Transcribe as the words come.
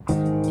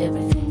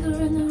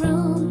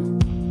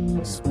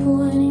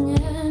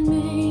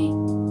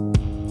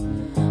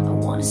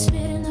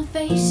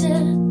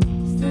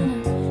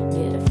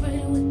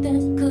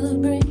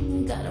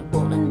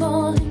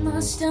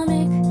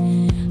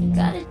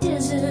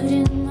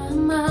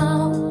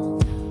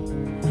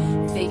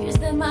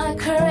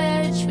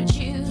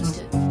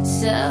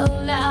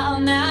call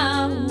out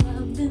now.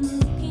 I've been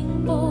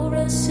looking for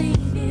a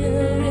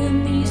savior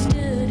in these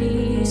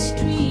dirty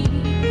streets.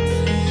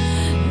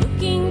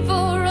 Looking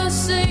for a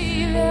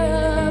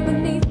savior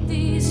beneath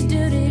these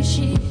dirty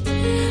sheets.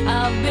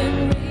 I've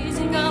been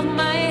raising up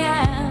my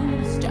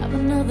hands, drop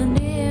another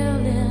nail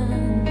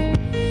in.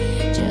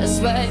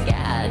 Just what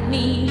God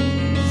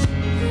needs,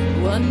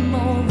 one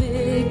more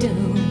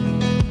victim.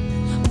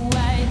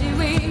 Why do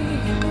we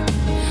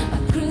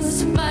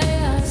crucify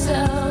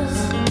ourselves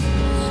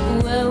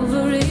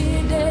every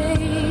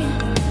day?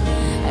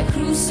 I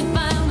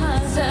crucify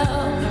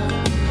myself,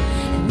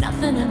 and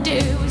nothing I do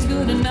is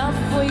good enough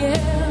for you.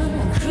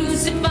 I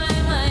crucify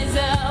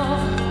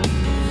myself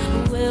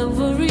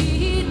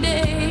every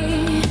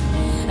day.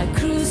 I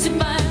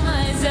crucify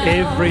myself.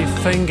 Every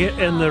finger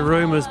in the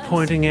room is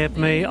pointing at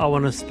me. I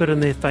want to spit in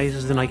their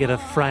faces and I get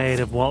afraid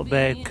of what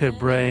that could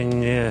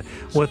bring.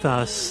 With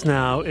us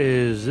now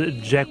is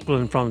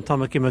Jacqueline from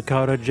Tamaki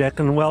Makaurau.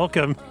 Jacqueline,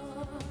 welcome.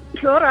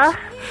 Kia ora.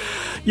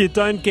 You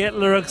don't get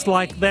lyrics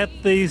like that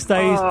these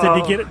days. Did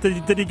you get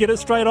it? Did you get it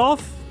straight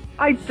off?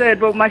 I did.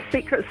 Well, my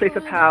secret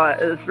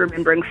superpower is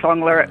remembering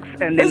song lyrics,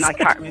 and then I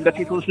can't remember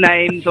people's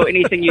names or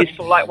anything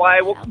useful, like why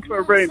I walked into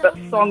a room, but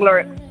song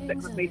lyrics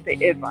stick with me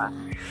forever.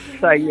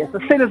 So, yes,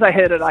 as soon as I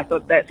heard it, I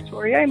thought, that's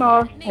Tori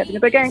Amos having a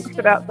big angst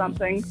about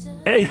something.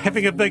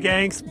 Having a big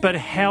angst, but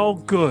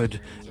how good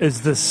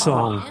is this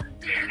song?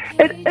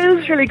 It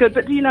is really good,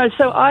 but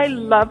so I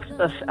loved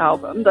this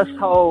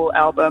whole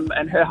album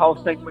and her whole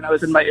thing when I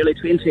was in my early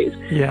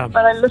 20s. Yeah.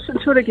 But I listened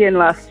to it again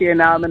last year,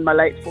 now I'm in my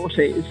late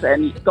 40s,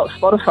 and got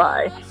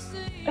Spotify.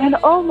 And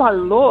oh my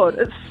Lord,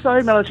 it's so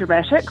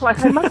melodramatic.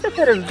 Like, I must have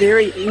had a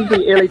very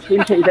easy early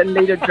 20s and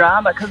needed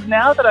drama, because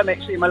now that I'm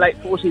actually in my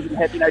late 40s and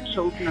have,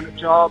 children and a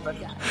job and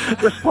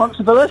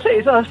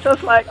responsibilities, I was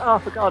just like, oh,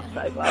 for God's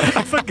sake,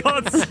 love. For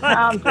God's sake.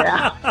 Calm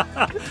down.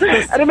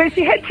 And I mean,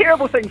 she had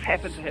terrible things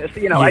happen to her, so,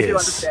 Yes. I do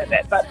understand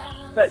that.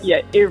 But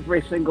yeah,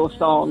 every single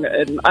song.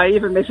 And I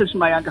even messaged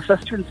my younger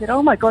sister and said,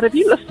 oh my God, have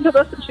you listened to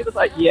this? And she was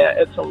like, yeah,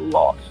 it's a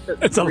lot.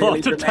 It's a really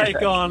lot to dramatic.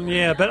 take on,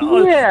 yeah. But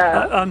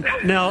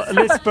now,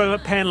 let's bring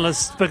up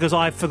panellists, because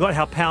I forgot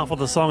how powerful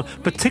the song,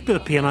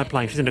 particularly the piano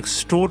playing. She's an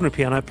extraordinary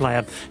piano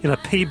player.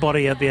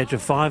 Peabody at the age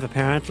of 5,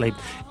 apparently.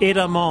 Ed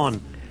Amon.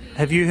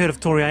 Have you heard of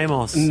Tori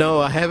Amos?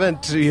 No, I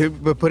haven't. You're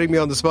putting me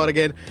on the spot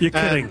again. You're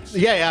kidding?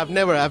 Yeah, I've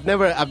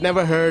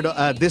never heard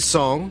this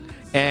song,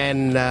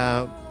 and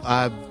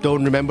I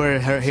don't remember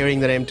hearing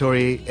the name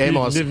Tori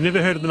Amos. You've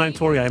never heard of the name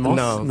Tori Amos?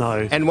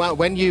 No. And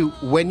when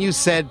you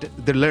said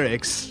the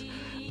lyrics,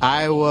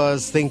 I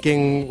was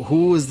thinking,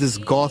 who is this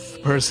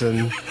goth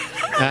person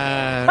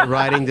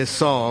writing this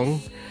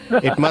song?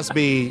 It must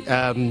be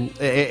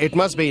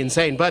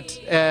insane, but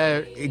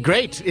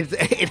great.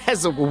 It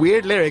has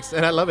weird lyrics,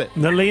 and I love it.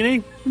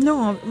 Nalini?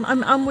 No,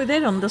 I'm with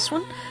Ed on this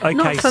one. Okay,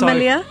 Not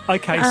familiar.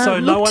 So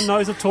no one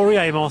knows of Tori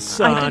Amos,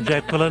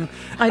 Jacqueline.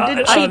 I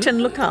did cheat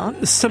and look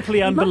out.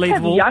 Simply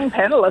unbelievable. Young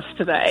panellists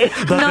today.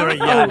 They're very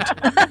young.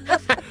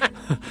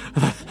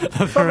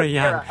 They're very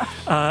young.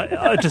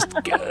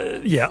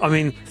 I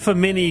mean, for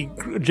many,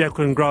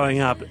 Jacqueline, growing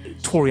up,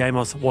 Tori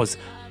Amos was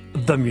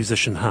the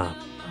musician, huh?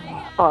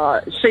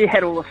 She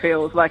had all the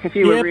feels. Like, if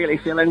you were really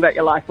feeling that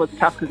your life was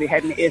tough because you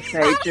had an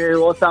essay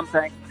due or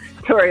something,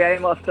 Tori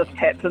Amos just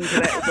tapped into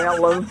that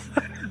well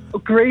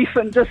of grief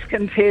and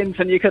discontent,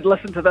 and you could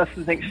listen to this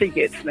and think, she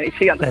gets me.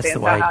 She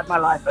understands how hard my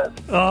life is.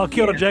 Oh,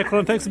 kia ora,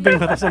 Jacqueline. Thanks for being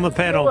with us on the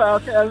panel. You're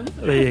welcome.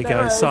 There you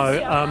go. So,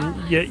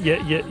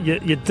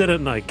 you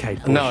didn't know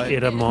Kate Bush,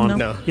 Ed Amon.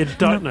 No. You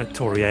don't know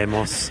Tori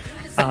Amos.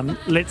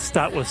 Let's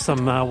start with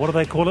some, what do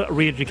they call it?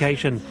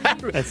 Re-education.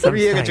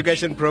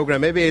 Re-education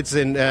program. Maybe it's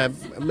in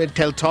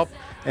Tell Top,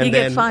 and you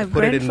then get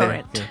put it in for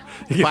there. it.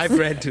 Yeah.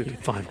 $5,000 too.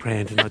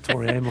 $5,000 to know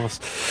Tori Amos.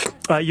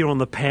 You're on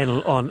the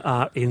panel on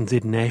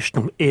RNZ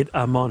National. Ed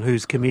Amon,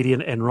 who's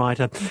comedian and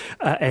writer,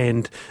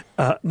 and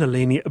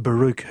Nalini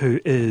Baruch, who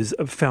is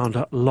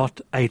founder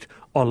Lot 8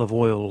 Olive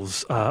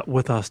Oils,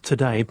 with us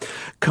today.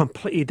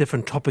 Completely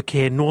different topic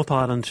here. North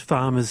Island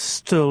farmers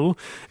still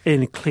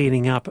in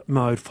cleaning up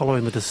mode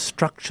following the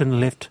destruction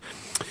left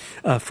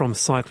from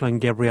Cyclone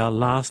Gabrielle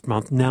last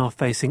month, now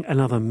facing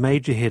another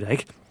major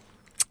headache.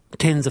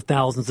 Tens of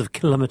thousands of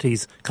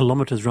kilometres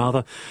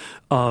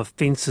of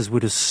fences were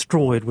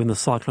destroyed when the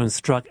cyclone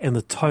struck, and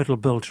the total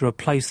bill to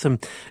replace them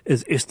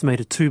is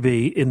estimated to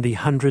be in the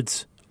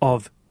hundreds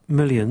of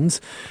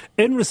millions.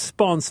 In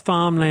response,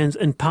 Farmlands,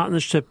 in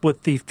partnership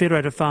with the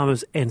Federated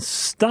Farmers and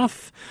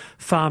Stuff,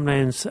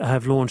 Farmlands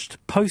have launched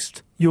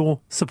Post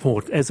Your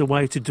Support as a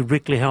way to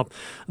directly help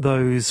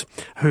those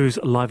whose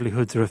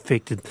livelihoods are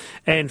affected.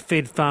 And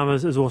Fed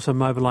Farmers is also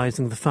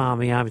mobilising the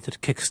Farming Army to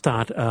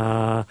kickstart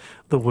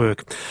the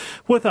work.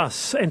 With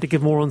us, and to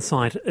give more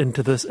insight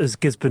into this, is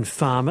Gisborne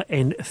farmer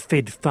and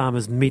Fed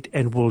Farmers Meat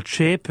and Wool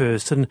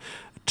chairperson,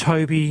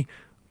 Toby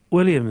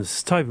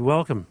Williams. Toby,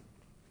 welcome.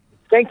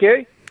 Thank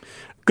you.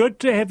 Good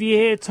to have you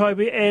here,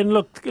 Toby. And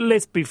look,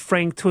 let's be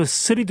frank, to a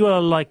city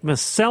dweller like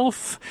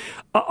myself,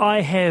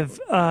 I have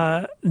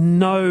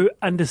no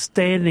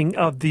understanding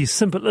of the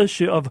simple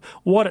issue of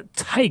what it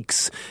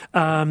takes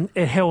and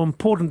how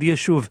important the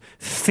issue of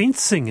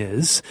fencing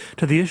is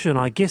to the issue. And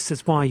I guess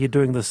that's why you're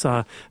doing this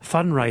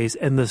fundraise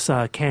and this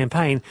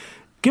campaign.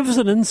 Give us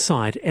an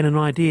insight and an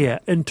idea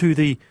into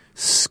the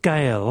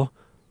scale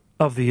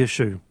of the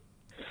issue.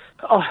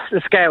 Oh,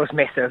 the scale is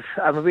massive.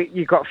 I mean,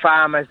 you've got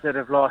farmers that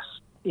have lost,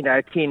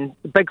 10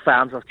 big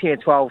farms of 10,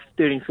 12,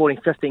 13,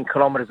 14, 15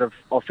 kilometres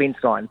of fence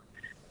line.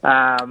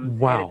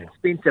 Wow. It's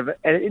expensive.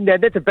 And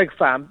that's a big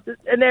farm.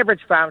 An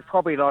average farm's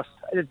probably lost,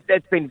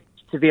 it's been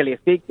severely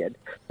affected.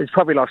 It's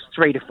probably lost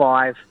 3 to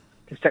 5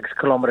 to 6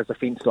 kilometres of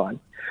fence line.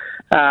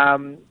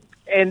 And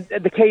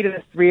the key to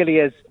this really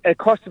is it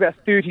costs about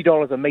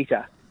 $30 a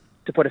metre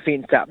to put a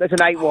fence up. That's an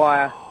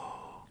 8-wire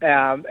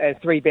and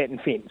 3-batten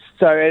fence.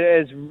 So it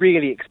is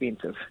really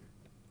expensive.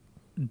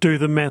 Do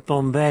the math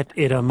on that,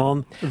 Ed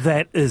Amon.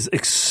 That is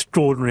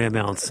extraordinary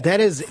amounts.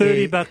 That is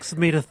 $30 a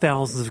metre,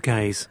 thousands of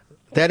Ks.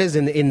 That is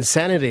an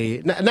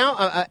insanity.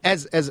 Now,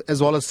 as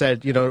Wallace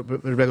said,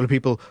 regular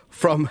people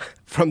from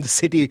the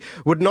city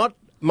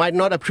might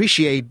not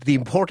appreciate the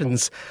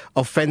importance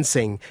of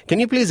fencing. Can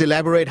you please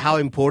elaborate how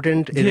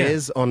important it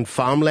is on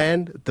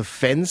farmland, the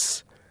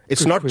fence?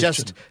 It's not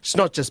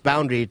just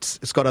boundary.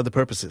 It's got other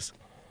purposes.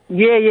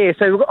 Yeah.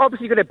 So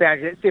obviously you've got a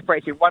boundary that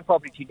separates you one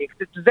property to your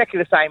next. It's exactly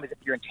the same as if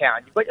you're in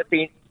town. You've got your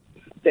fence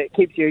that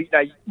keeps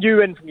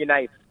you in from your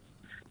neighbours.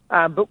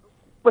 But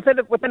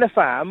within a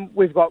farm,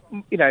 we've got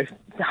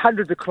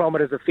hundreds of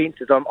kilometres of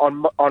fences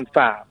on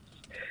farms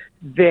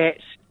that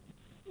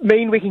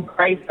mean we can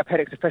graze our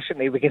paddocks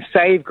efficiently. We can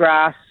save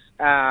grass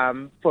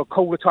for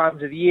cooler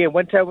times of the year,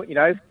 winter,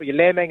 for your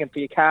lambing and for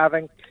your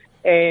calving,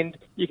 and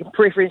you can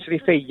preferentially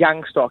feed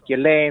young stock, your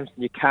lambs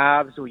and your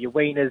calves or your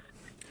weaners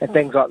and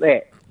things like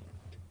that.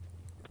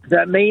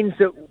 That means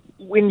that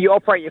when you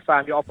operate your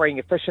farm, you're operating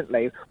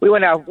efficiently. We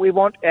want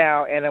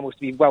our animals to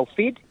be well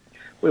fed.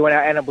 We want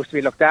our animals to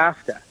be looked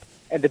after.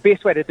 And the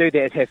best way to do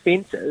that is have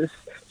fences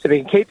so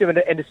we can keep them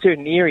in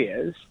certain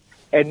areas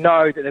and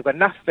know that they've got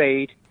enough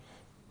feed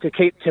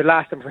to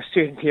last them for a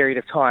certain period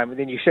of time, and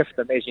then you shift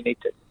them as you need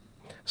to.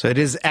 So it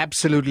is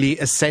absolutely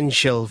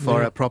essential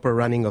for a proper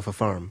running of a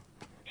farm.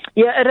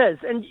 Yeah, it is.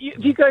 And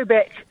if you go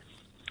back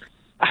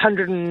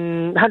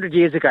 100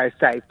 years ago,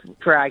 say,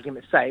 for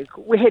argument's sake,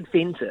 we had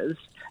fences.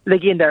 And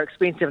again, they're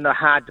expensive and they're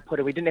hard to put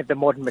in. We didn't have the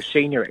modern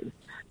machinery.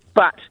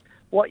 But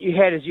what you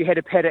had is you had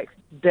a paddock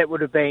that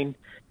would have been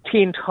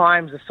 10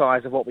 times the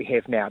size of what we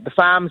have now. The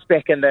farms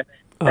back in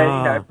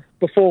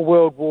before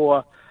World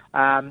War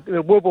I and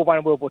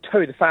World War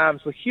II, the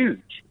farms were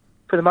huge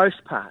for the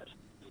most part.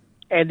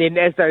 And then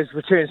as those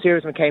return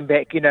servicemen came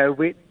back,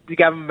 the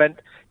government,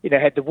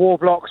 had the war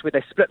blocks where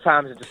they split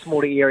farms into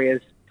smaller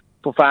areas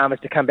for farmers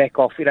to come back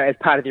off, as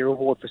part of their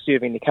reward for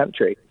serving the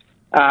country.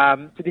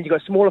 So then you've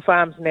got smaller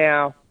farms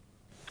now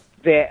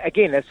that,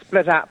 again, are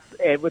split up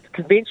with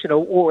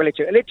conventional or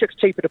electric. Electric's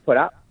cheaper to put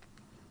up,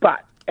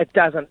 but it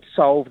doesn't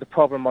solve the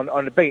problem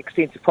on the big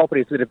extensive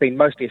properties that have been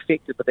mostly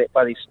affected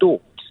by these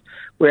storms,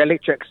 where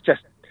electric's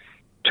just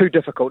too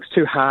difficult, it's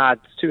too hard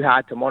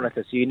to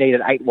monitor, so you need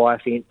an 8-wire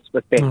fence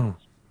with battens.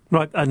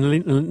 Right,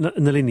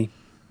 Nalini.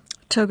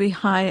 Toby,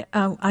 hi.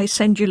 I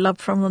send you love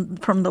from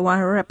the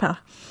Wairarapa.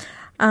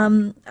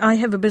 I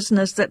have a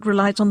business that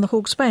relies on the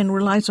Hawke's Bay and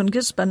relies on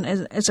Gisborne.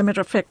 As a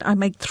matter of fact, I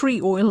make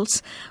 3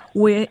 oils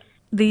where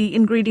the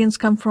ingredients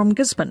come from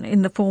Gisborne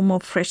in the form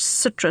of fresh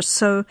citrus.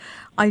 So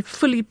I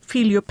fully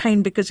feel your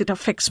pain because it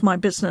affects my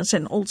business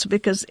and also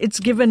because it's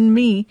given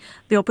me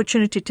the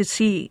opportunity to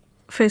see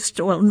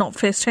not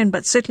firsthand,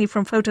 but certainly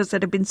from photos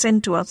that have been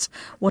sent to us,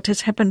 what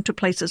has happened to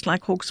places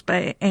like Hawke's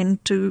Bay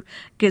and to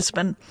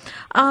Gisborne.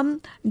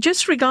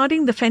 Just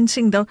regarding the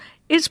fencing, though,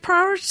 is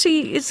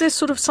there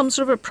some sort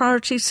of a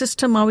priority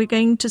system? Are we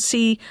going to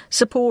see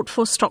support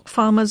for stock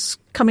farmers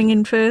coming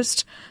in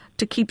first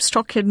to keep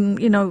stock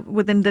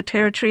within the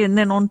territory and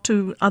then on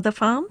to other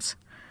farms?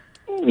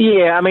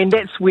 Yeah, I mean,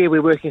 that's where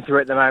we're working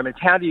through at the moment.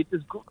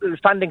 The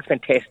funding's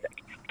fantastic.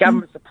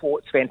 Government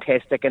support's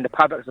fantastic, and the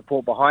public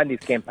support behind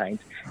these campaigns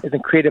is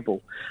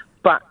incredible.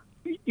 But,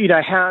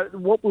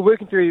 what we're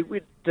working through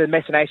with the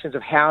machinations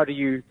of how do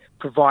you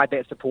provide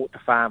that support to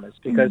farmers,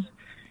 because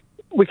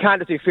we can't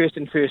just do first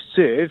in, first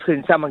serve, because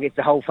then someone gets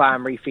the whole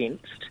farm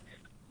re-fenced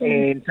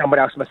and someone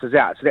else misses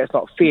out. So that's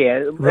not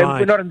fair.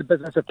 Right. We're not in the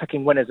business of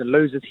picking winners and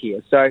losers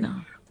here. So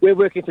we're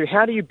working through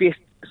how do you best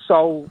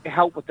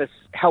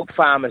help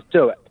farmers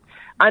do it,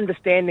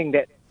 understanding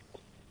that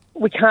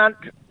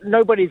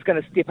nobody's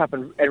going to step up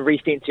and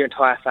re-fence your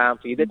entire farm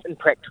for you. That's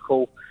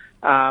impractical.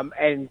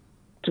 And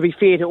to be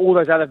fair to all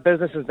those other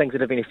businesses and things that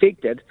have been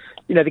affected,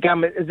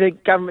 the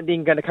government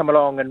then going to come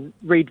along and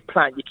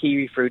replant your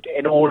kiwi fruit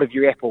and all of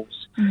your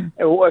apples?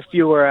 Or if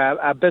you were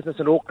a business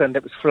in Auckland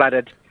that was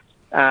flooded,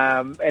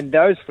 and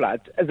those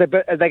floods, are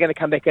they going to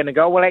come back in and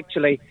go, well,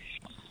 actually,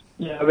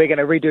 we're going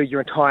to redo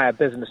your entire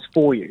business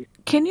for you?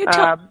 Can you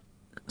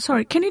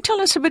tell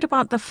us a bit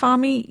about the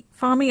farmy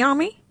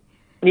army?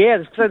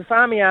 Yeah, so the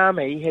Farming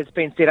Army has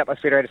been set up by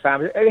Federated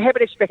Farmers. It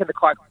happened actually back in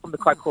from the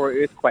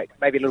Kaikoura earthquake,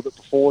 maybe a little bit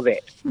before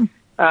that.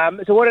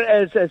 So what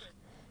it is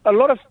a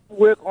lot of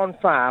work on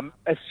farm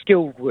is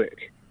skilled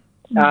work.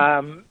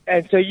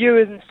 And so you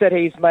in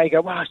cities may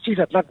go, wow, geez,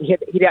 I'd love to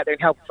head out there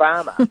and help a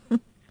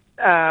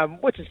farmer,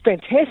 which is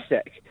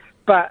fantastic.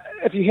 But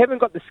if you haven't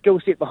got the skill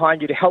set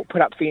behind you to help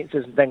put up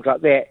fences and things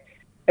like that,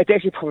 it's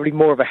actually probably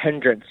more of a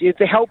hindrance. You have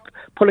to help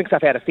pulling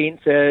stuff out of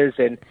fences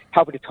and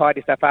helping to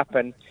tidy stuff up,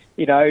 and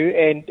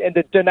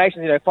the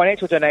donations,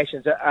 financial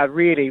donations are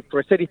really, for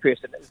a city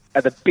person,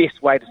 are the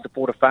best way to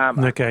support a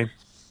farmer. Okay.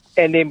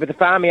 And then with the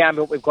Farming Army,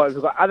 what we've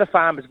got other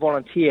farmers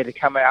volunteer to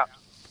come out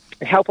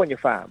and help on your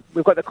farm.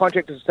 We've got the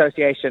Contractors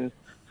Association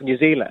for New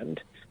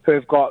Zealand, who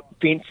have got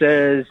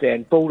fences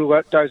and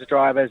bulldozer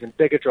drivers and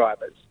digger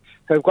drivers,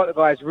 who have got the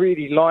guys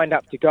really lined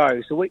up to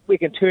go. So we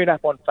can turn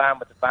up on farm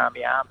with the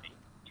Farming Army.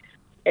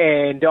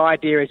 And the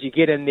idea is you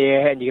get in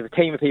there and you have a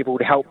team of people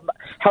to help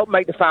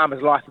make the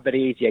farmer's life a bit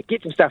easier,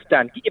 get some stuff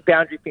done, get your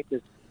boundary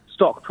fences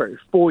stock-proof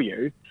for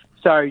you,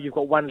 so you've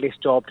got one less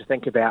job to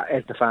think about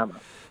as the farmer.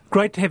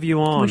 Great to have you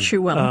on. Wish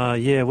you well.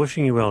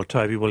 Wishing you well,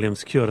 Toby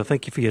Williams. Kia ora.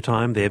 Thank you for your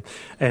time there,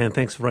 and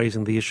thanks for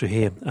raising the issue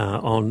here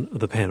on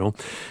the panel.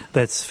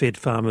 That's Fed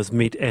Farmers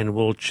Meat and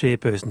Wool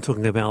chairperson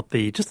talking about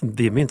the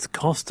immense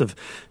cost of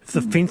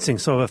the fencing.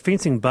 So a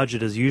fencing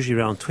budget is usually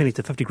around 20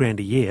 to 50 grand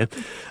a year,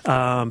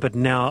 but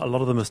now a lot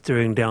of them are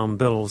staring down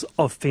bills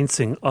of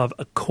fencing of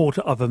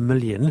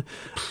 $250,000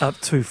 up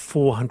to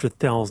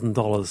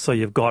 $400,000. So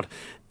you've got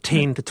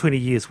 10 to 20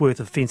 years worth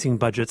of fencing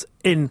budgets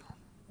in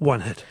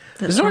one hit.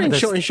 Is there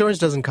insurance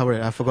doesn't cover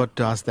it? I forgot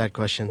to ask that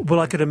question. Well,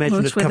 I could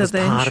imagine it covers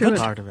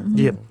part of it.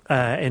 Yeah.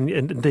 And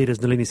indeed,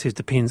 as Nalini says,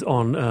 depends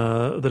on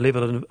the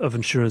level of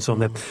insurance on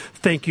that.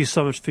 Thank you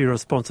so much for your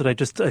response today.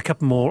 Just a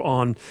couple more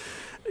on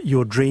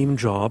your dream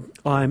job.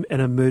 I'm an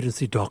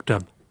emergency doctor.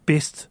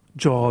 Best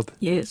job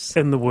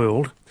in the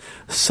world.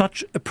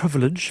 Such a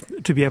privilege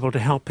to be able to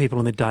help people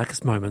in their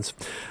darkest moments.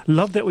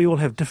 Love that we all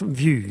have different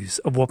views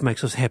of what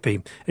makes us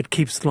happy. It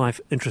keeps life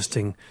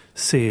interesting,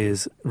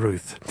 says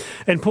Ruth.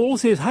 And Paul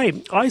says,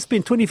 hey, I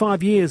spent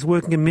 25 years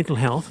working in mental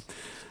health.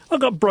 I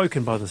got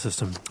broken by the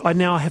system. I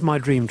now have my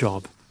dream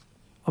job.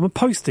 I'm a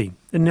postie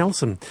in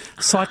Nelson,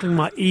 cycling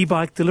my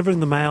e-bike,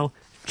 delivering the mail,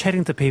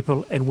 chatting to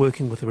people and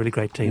working with a really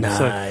great team.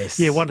 Nice.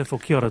 So, wonderful.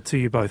 Kia ora to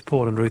you both,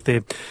 Paul and Ruth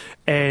there.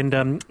 And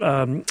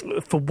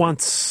for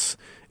once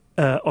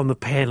on the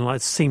panel, I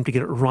seem to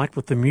get it right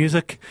with the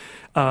music.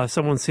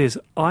 Someone says,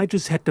 I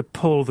just had to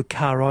pull the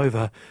car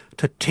over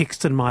to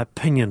text in my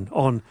opinion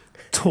on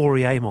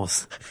Tori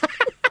Amos.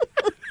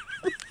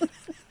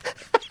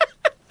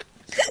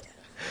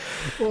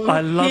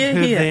 I love her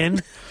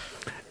then.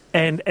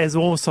 And as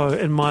also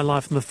in my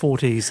life in the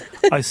 40s,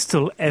 I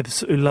still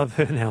absolutely love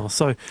her now.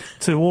 So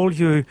to all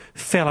you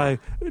fellow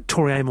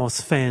Tori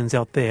Amos fans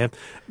out there,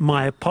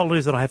 my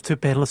apologies that I have two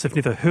panellists who've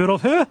never heard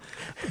of her,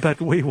 but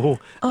we will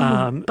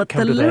but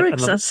come the to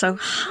lyrics that. are so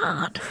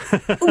hard.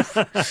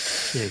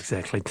 Yeah,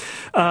 exactly.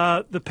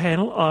 The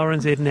panel,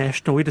 RNZ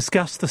National, we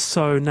discussed the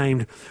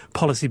so-named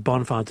policy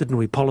bonfire, didn't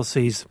we?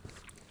 Policies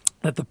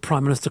that the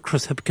Prime Minister,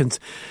 Chris Hipkins,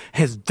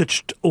 has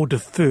ditched or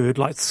deferred,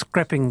 like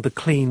scrapping the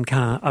clean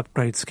car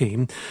upgrade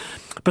scheme.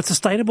 But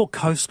Sustainable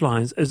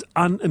Coastlines is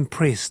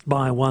unimpressed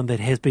by one that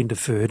has been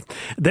deferred.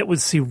 That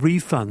would see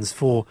refunds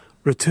for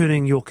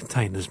returning your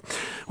containers.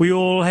 We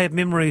all have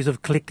memories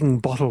of collecting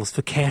bottles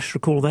for cash,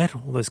 recall that?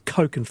 All those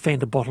Coke and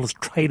Fanta bottles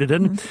traded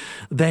in.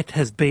 That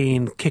has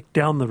been kicked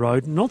down the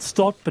road, not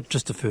stopped, but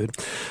just deferred.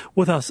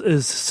 With us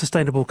is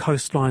Sustainable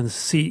Coastlines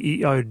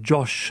CEO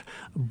Josh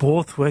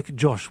Borthwick.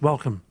 Josh,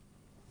 welcome.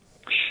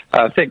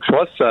 Thanks,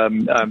 Ross.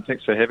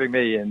 Thanks for having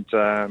me, and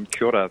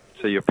kia ora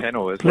to your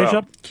panel as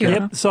well. Pleasure.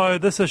 Yep. So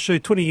this issue,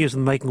 20 years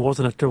in the making,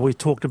 wasn't it? We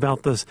talked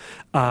about this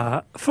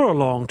for a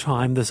long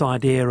time, this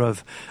idea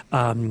of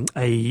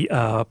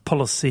a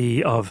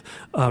policy of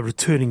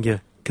returning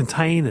your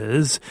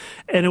containers,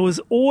 and it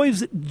was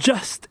always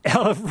just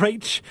out of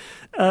reach.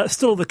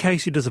 Still the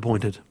case, you're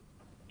disappointed?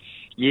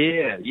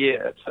 Yeah,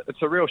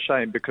 it's a real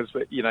shame because,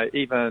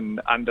 even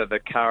under the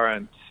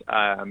current,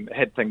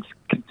 had things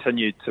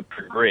continued to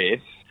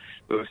progress,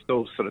 we were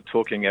still sort of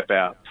talking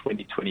about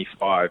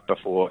 2025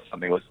 before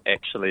something was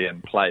actually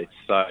in place.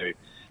 So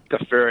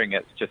deferring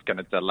it's just going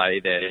to delay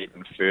that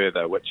even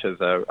further, which is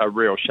a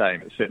real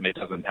shame. It certainly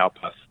doesn't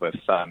help us with,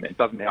 it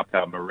doesn't help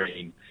our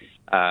marine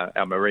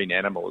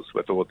animals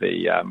with all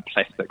the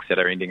plastics that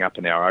are ending up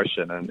in our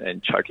ocean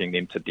and choking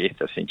them to death,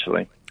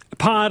 essentially.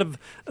 Part of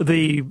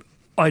the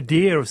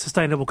idea of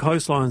Sustainable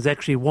Coastlines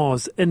actually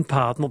was, in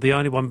part, not the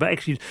only one, but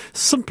actually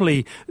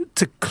simply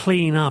to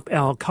clean up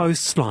our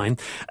coastline.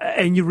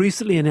 And you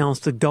recently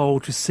announced a goal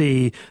to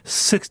see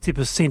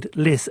 60%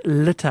 less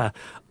litter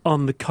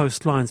on the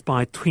coastlines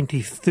by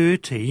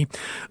 2030.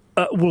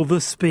 Will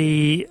this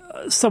be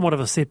somewhat of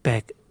a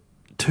setback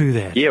to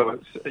that? Yeah,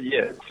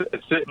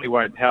 it certainly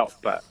won't help,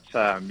 but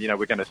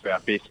we're going to do our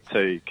best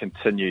to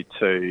continue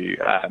to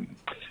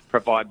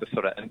provide the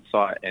sort of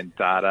insight and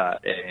data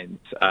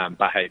and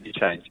behaviour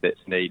change that's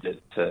needed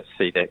to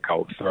see that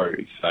goal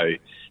through. So,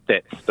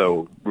 that's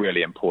still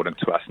really important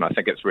to us, and I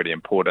think it's really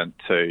important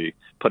to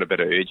put a bit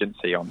of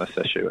urgency on this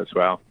issue as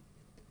well.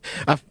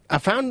 I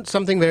found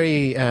something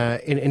very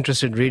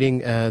interesting reading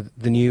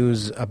the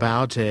news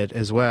about it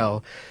as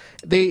well.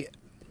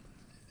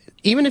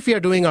 Even if we are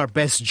doing our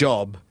best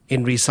job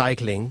in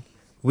recycling,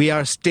 we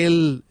are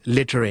still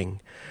littering.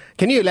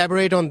 Can you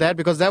elaborate on that?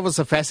 Because that was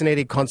a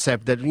fascinating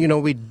concept that,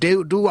 we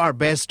do our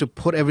best to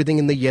put everything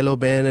in the yellow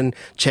bin and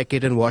check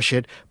it and wash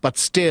it, but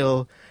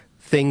still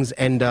things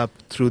end up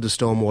through the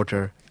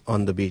stormwater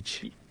on the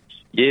beach.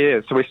 Yeah,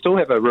 so we still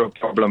have a real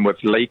problem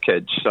with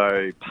leakage.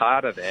 So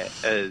part of that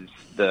is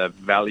the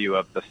value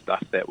of the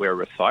stuff that we're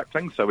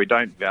recycling. So we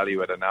don't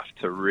value it enough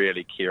to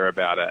really care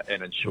about it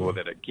and ensure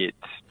that it gets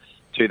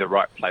to the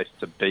right place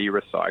to be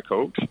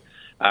recycled.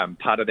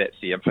 Part of that's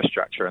the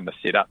infrastructure and the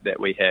setup that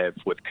we have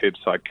with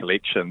curbside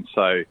collection.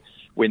 So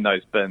when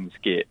those bins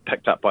get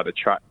picked up by the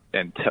truck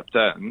and tipped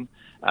in,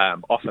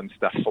 often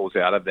stuff falls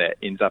out of that,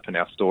 ends up in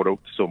our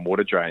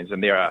stormwater drains.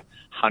 And there are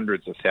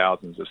hundreds of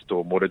thousands of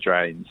stormwater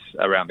drains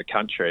around the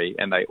country,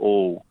 and they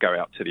all go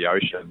out to the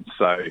ocean.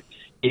 So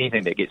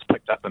anything that gets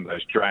picked up in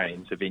those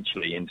drains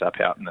eventually ends up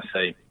out in the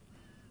sea.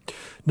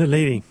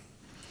 Nalini.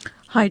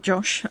 Hi,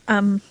 Josh.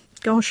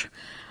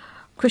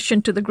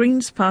 Question to the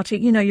Greens Party.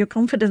 Your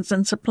confidence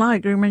in supply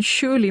agreements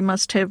surely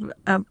must have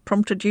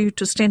prompted you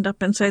to stand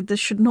up and say this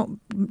should not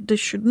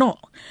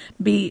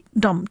be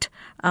dumped,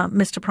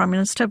 Mr. Prime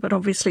Minister. But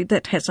obviously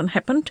that hasn't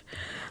happened.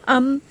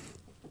 Can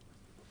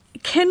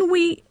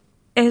we,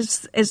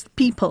 as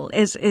people,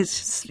 as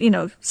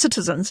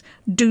citizens,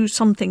 do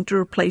something to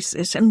replace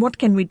this? And what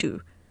can we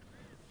do?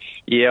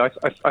 Yeah,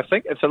 I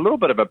think it's a little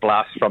bit of a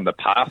blast from the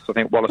past. I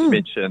think Wallace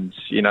mentions,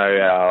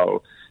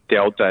 the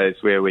old days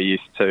where we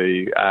used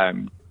to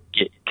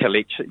get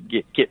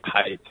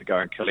paid to go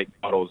and collect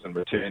bottles and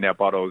return our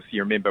bottles.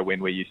 You remember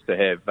when we used to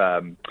have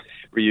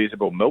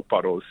reusable milk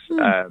bottles,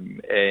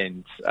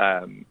 and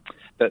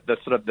the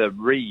sort of the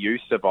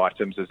reuse of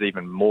items is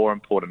even more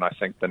important, I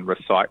think, than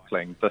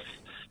recycling.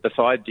 This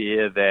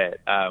idea that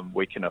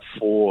we can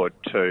afford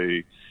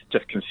to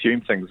just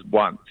consume things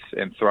once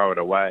and throw it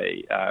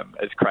away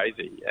is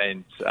crazy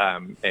and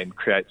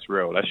creates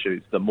real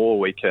issues. The more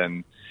we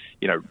can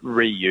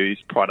reuse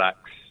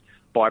products,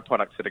 buy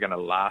products that are going to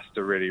last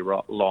a really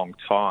long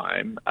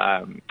time,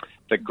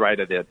 the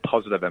greater the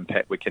positive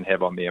impact we can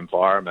have on the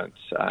environment.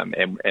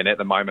 And at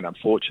the moment,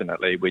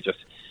 unfortunately, we're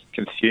just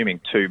consuming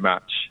too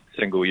much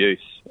single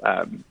use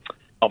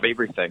of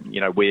everything.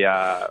 We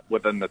are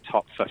within the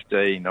top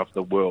 15 of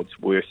the world's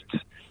worst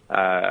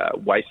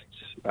waste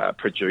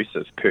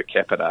producers per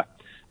capita.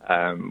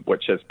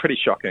 Which is pretty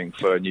shocking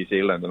for New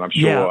Zealand, and I'm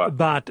sure. Yeah,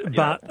 but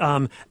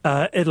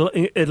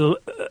it'll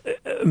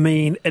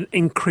mean an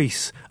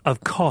increase of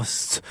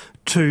costs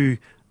to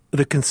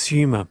the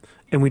consumer,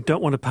 and we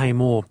don't want to pay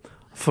more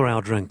for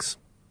our drinks.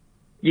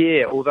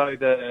 Yeah, although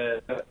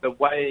the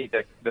way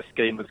that the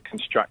scheme was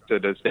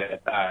constructed is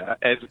that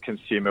as a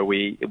consumer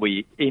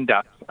we end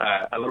up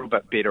a little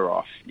bit better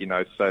off.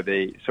 So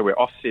we're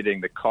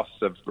offsetting the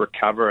costs of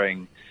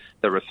recovering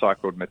the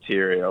recycled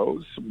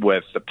materials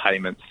with the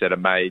payments that are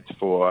made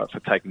for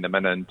taking them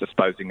in and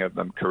disposing of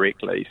them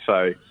correctly.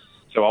 So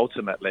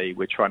ultimately,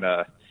 we're trying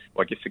to,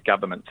 I guess the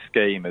government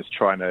scheme is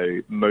trying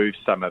to move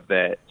some of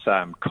that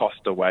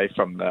cost away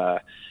from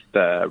the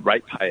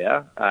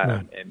ratepayer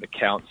and the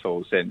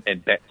councils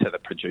and back to the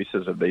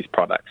producers of these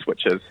products,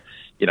 which is,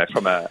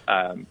 from a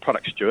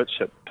product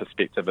stewardship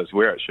perspective, is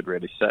where it should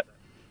really sit.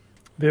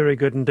 Very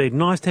good indeed.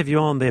 Nice to have you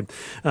on there,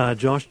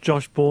 Josh.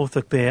 Josh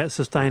Borthwick there,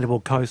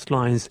 Sustainable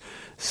Coastlines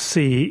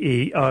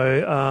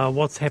CEO.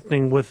 What's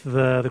happening with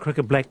the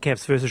cricket Black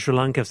Caps versus Sri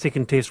Lanka?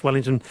 Second test,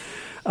 Wellington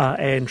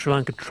and Sri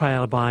Lanka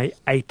trail by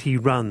 80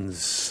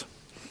 runs.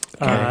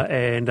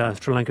 And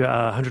Sri Lanka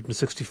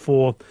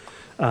 164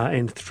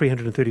 and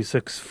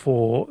 336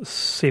 for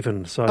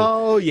 7. So,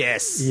 oh,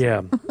 yes.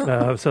 Yeah.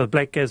 So the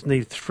Black Caps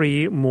need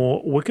 3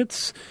 more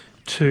wickets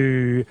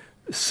to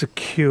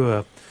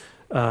secure.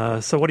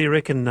 So what do you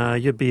reckon?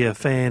 You'd be a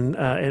fan.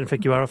 In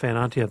fact, you are a fan,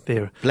 aren't you, up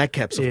there? Black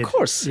Caps, of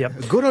course.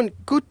 Yep.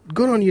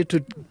 Good on you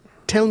to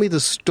tell me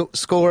the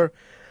score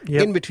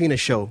in between a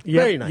show.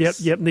 Very nice.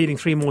 Yep. Needing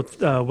 3 more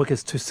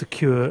wickets to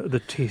secure the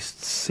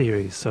Test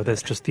series. So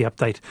that's just the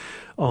update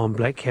on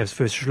Black Caps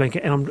versus Sri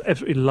Lanka. And I'm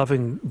absolutely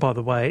loving, by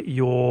the way,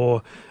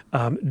 your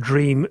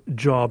dream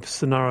job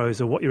scenarios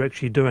of what you're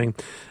actually doing.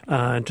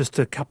 Just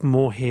a couple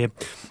more here.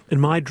 In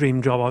my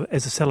dream job,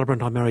 as a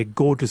celebrant, I marry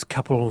gorgeous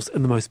couples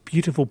in the most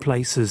beautiful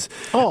places,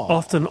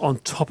 often on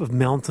top of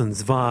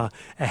mountains via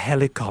a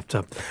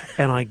helicopter.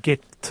 And I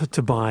get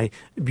to buy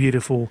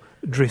beautiful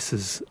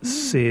dresses,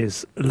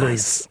 says Liz.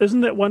 Nice.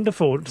 Isn't that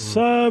wonderful?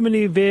 So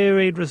many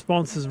varied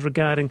responses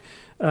regarding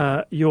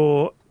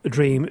your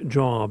dream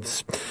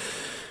jobs.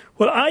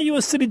 Well, are you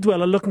a city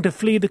dweller looking to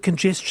flee the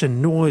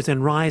congestion, noise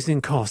and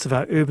rising costs of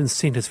our urban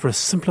centres for a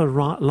simpler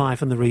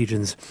life in the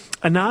regions?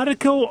 An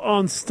article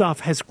on Stuff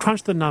has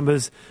crunched the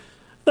numbers.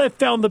 They've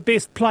found the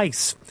best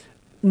place.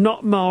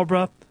 Not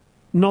Marlborough,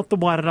 not the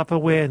Wairarapa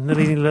where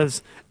Nalini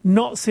lives,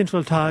 not Central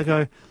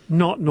Otago,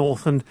 not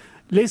Northland.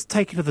 Let's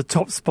take you to the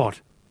top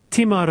spot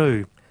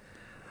Timaru.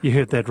 You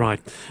heard that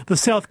right. The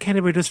South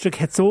Canterbury district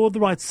hits all the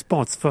right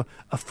spots for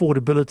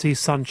affordability,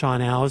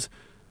 sunshine hours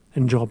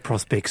and job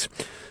prospects.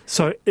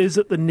 So is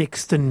it the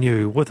next in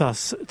new? With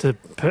us to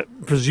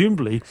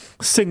presumably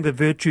sing the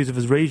virtues of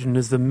his region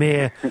is the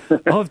Mayor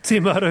of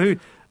Timaru,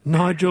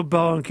 Nigel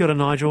Bowen. Kia ora,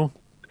 Nigel.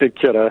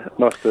 Kia ora.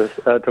 Nice to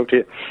talk to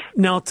you.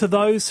 Now, to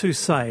those who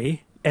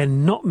say,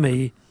 and not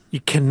me,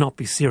 you cannot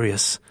be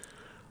serious,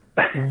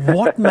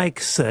 what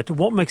makes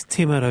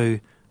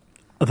Timaru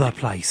the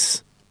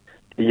place?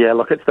 Yeah,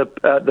 look, it's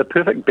the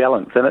perfect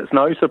balance, and it's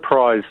no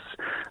surprise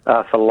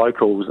for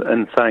locals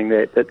in saying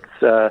that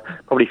it's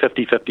probably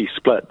 50-50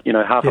 split. You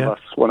know, half of us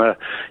want to,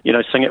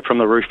 sing it from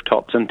the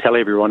rooftops and tell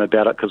everyone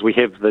about it because we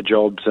have the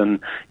jobs and,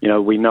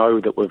 we know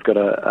that we've got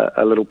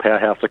a little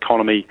powerhouse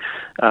economy,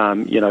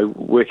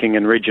 working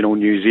in regional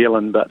New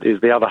Zealand, but there's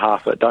the other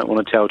half that don't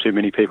want to tell too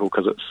many people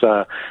because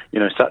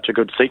it's, such a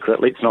good secret.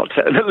 Let's not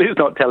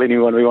tell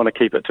anyone. We want to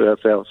keep it to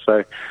ourselves.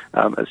 So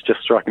it's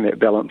just striking that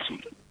balance.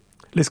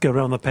 Let's go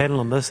around the panel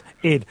on this.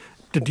 Ed,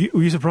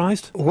 were you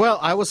surprised? Well,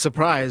 I was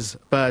surprised,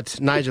 but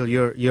Nigel,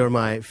 you're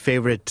my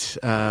favourite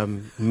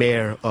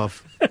mayor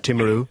of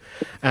Timaru,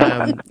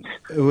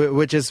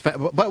 which is.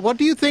 But what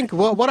do you think?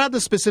 What are the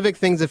specific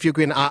things, if you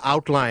can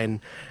outline,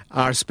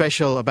 are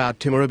special about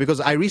Timaru? Because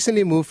I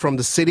recently moved from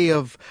the city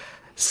of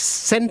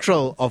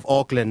central of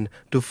Auckland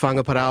to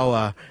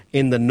Whangaparaoa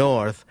in the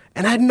north,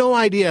 and I had no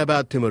idea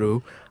about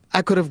Timaru.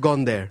 I could have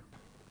gone there.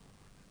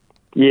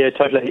 Yeah,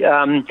 totally.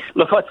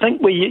 Look, I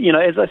think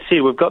as I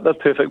said, we've got the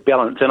perfect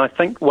balance, and I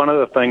think one of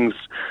the things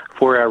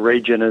for our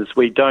region is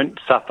we don't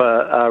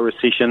suffer a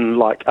recession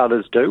like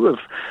others do.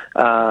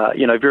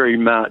 We've, very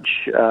much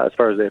as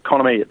far as the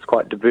economy, it's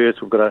quite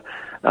diverse. We've got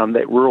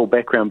that rural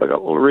background, but got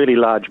a really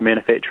large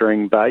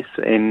manufacturing base,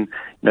 and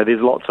there's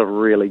lots of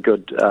really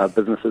good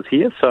businesses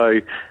here.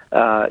 So,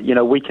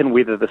 we can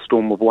weather the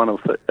storm with one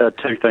of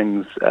two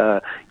things,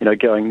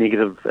 going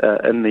negative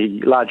in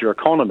the larger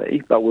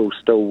economy, but we'll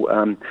still,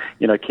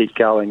 keep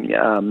going.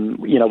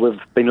 We've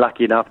been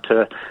lucky enough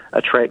to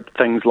attract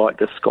things like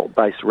the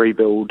Scott-based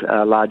rebuild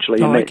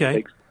largely. Oh, and okay.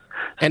 Speaks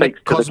and a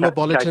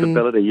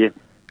capability,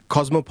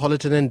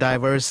 cosmopolitan and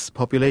diverse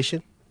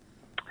population?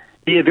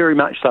 Yeah, very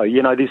much so.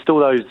 There's still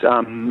those,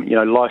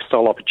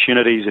 lifestyle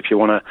opportunities if you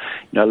want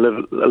to,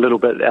 live a little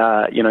bit,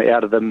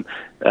 out of the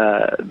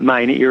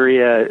main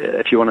area.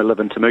 If you want to live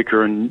in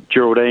Temuka and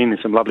Geraldine,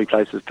 there's some lovely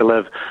places to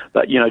live.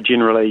 But,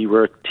 generally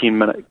we're a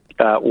 10-minute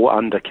or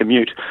under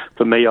commute.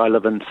 For me, I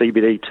live in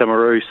CBD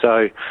Timaru,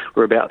 so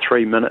we're about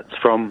 3 minutes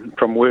from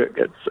work.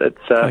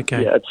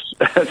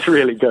 It's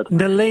really good.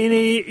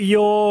 Nalini,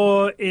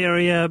 your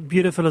area,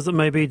 beautiful as it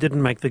may be,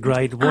 didn't make the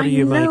grade. What do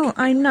you make?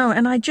 I know,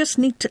 and I just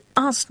need to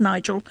ask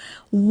Nigel,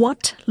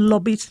 what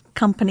lobby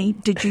company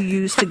did you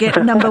use to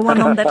get number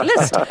one on that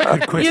list?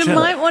 Good question. You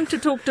might want to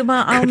talk to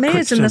our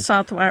mayors in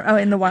the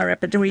in the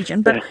Wairarapa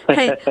region, but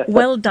hey,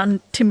 well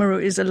done.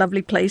 Timaru is a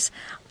lovely place.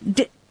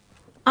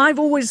 I've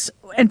always,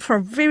 and for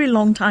a very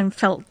long time,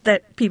 felt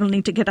that people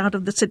need to get out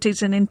of the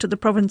cities and into the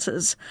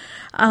provinces,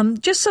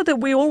 just so that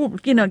we all,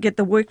 get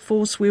the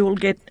workforce. We all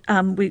get,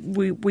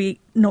 we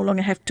no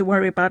longer have to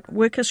worry about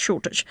workers'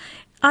 shortage.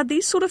 Are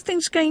these sort of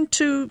things going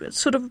to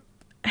sort of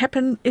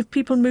happen if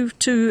people move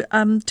to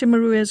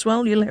Timaru as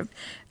well? You'll have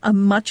a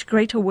much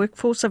greater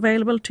workforce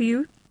available to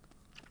you.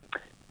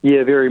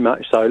 Yeah, very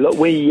much so. Look,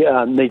 we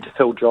need to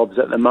fill jobs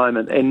at the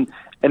moment, and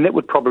that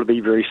would probably be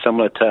very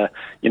similar to,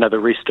 the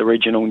rest of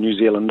regional New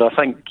Zealand. I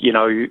think,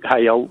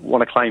 hey, I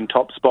want to claim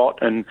top spot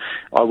and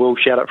I will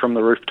shout it from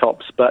the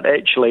rooftops, but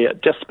actually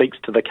it just speaks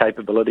to the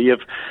capability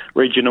of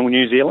regional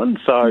New Zealand.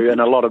 So, and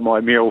a lot of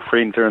my mayoral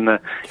friends are in the,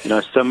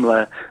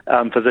 similar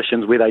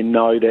positions where they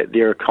know that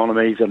their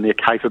economies and their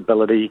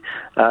capability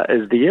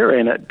is there,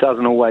 and it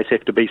doesn't always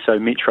have to be so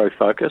metro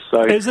focused.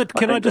 So, is it?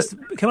 Can I just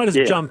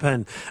jump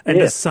in and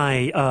just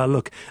say,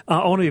 look,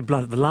 I want to be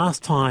blunt. The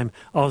last time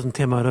I was in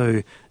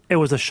Timaru, it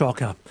was a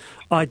shocker.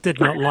 I did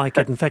not like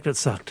it. In fact, it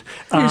sucked.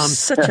 You're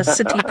such a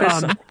city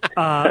person.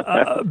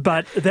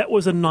 But that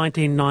was in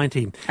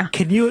 1990.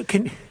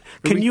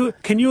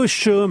 Can you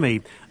assure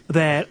me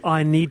that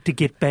I need to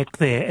get back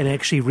there and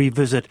actually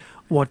revisit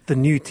what the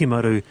new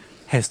Timaru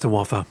has to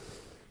offer?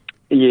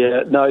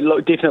 Yeah, no,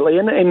 look, definitely,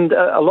 and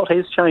a lot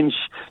has changed,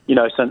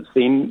 since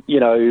then.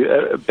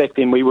 Back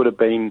then we would have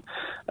been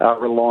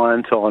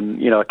reliant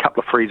on, a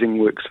couple of freezing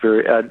works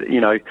for,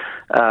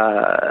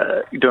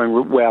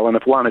 doing well, and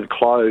if one had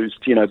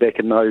closed, back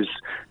in those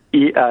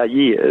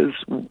years,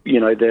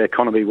 the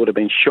economy would have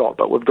been shot.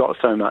 But we've got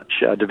so much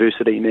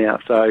diversity now.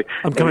 So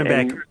I'm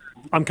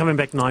coming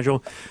back,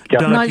 Nigel.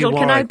 Nigel,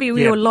 can I be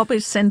your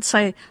lobbyist and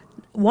say,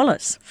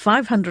 Wallace,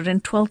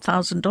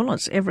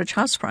 $512,000 average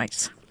house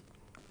price?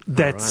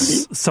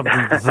 That's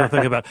something to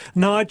think about.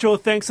 Nigel,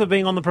 thanks for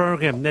being on the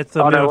program. That's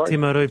the Mayor of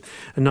Timaru.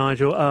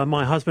 Nigel,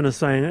 my husband is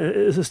staying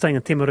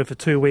in Timaru for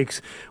 2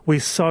 weeks. We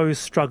so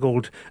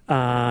struggled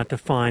to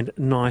find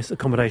nice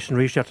accommodation.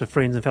 Reached out to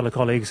friends and fellow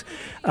colleagues,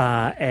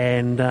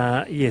 and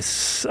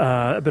yes,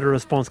 a bit of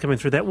response coming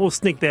through that. We'll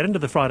sneak that into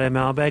the Friday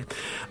mailbag.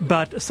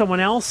 But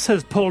someone else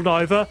has pulled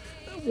over.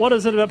 what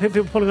is it about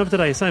people pulling over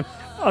today? Saying,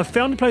 I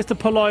found a place to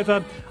pull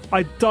over.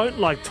 I don't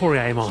like Tori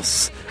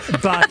Amos,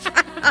 but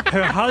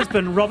her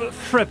husband, Robert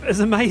Fripp, is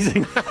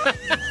amazing.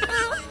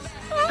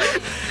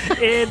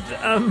 Ed,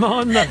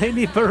 Amon,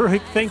 Nalini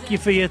Baruch, thank you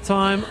for your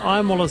time.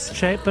 I'm Wallace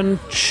Chapman.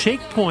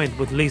 Checkpoint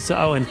with Lisa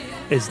Owen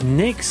is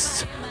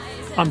next.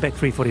 I'm back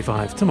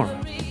 3:45 tomorrow.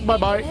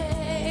 Bye-bye.